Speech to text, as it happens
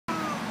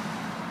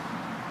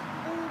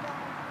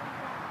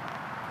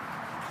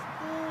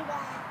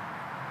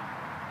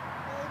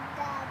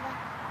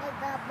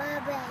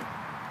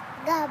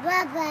Go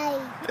bye-bye.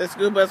 The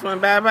school bus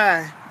went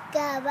bye-bye. Go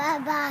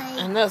bye-bye.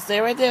 I know, stay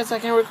right there so I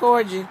can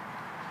record you.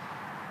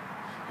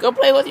 Go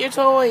play with your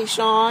toys,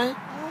 Sean.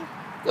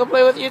 Go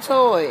play with your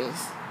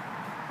toys.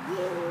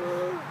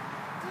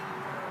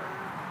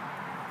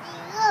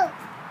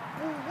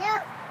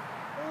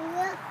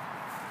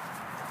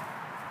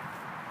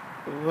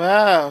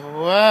 Whoa,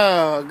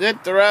 whoa.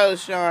 Good throw,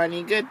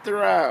 Shawnee. Good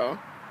throw.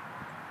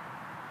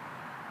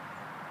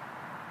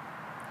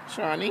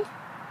 Shawnee?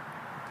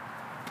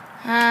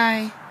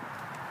 Hi.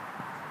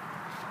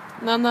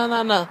 No, no,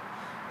 no, no.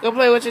 Go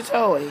play with your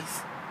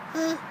toys.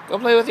 Go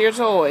play with your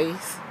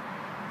toys.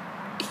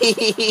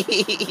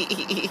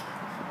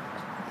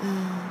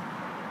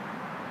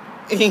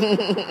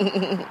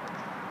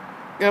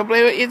 Go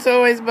play with your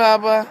toys,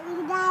 Bubba.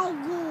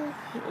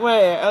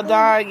 Where? A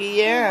doggy,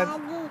 yeah.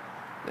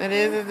 That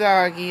is a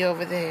doggy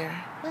over there.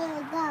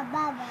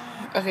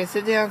 Okay,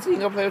 sit down so you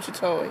can go play with your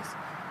toys.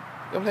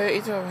 Go play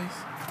with your toys.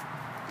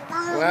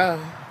 Wow.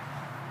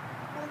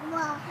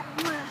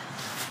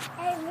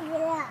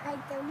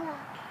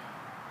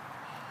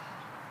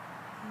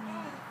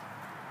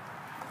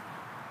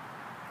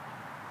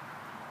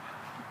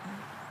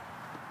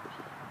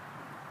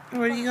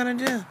 What are you gonna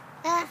do?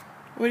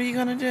 What are you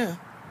gonna do?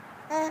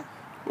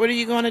 What are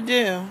you gonna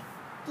do?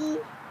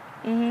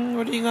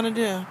 What are you gonna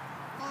do?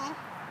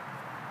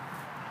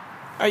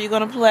 Are you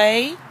gonna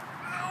play?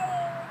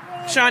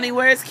 Shawnee,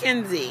 where's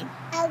Kenzie?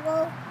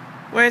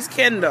 Where's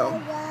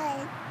Kendall?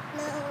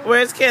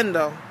 Where's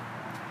Kendall?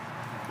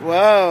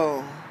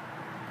 Whoa.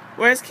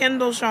 Where's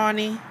Kendall,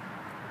 Shawnee?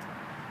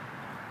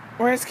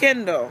 Where's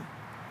Kendall?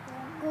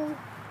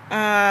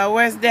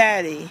 Where's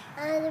Daddy?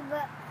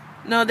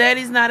 No,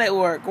 Daddy's not at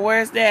work.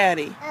 Where's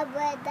Daddy?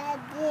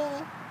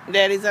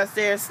 Daddy's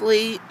upstairs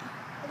asleep.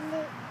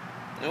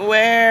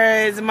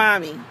 Where is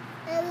Mommy?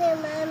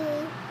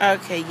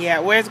 Okay, yeah.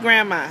 Where's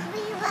Grandma?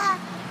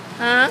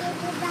 Huh?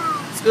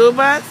 School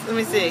bus? Let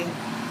me see.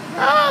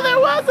 Oh, there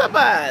was a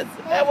bus.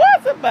 There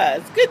was a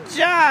bus. Good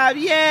job.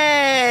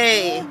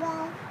 Yay.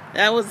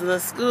 That was the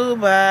school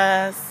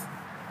bus.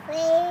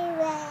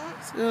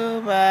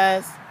 School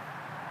bus.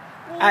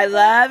 I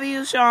love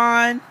you,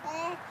 Sean.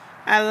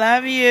 I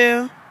love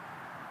you.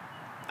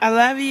 I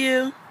love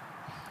you.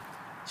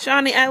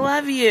 Shawnee, I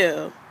love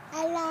you.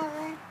 I love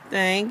her.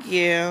 Thank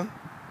you.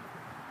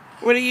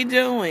 What are you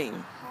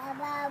doing?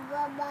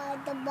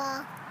 The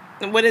ball.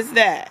 What is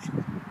that?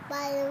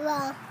 By the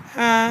ball.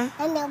 Huh?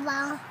 And the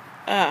ball.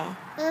 Oh.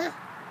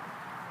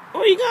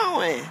 Where you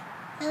going?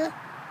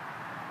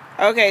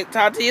 Okay,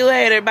 talk to you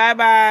later.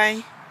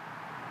 Bye-bye.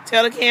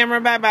 Tell the camera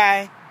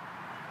bye-bye.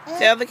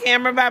 Tell the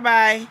camera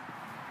bye-bye.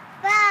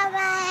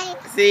 Bye-bye.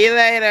 See you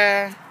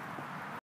later.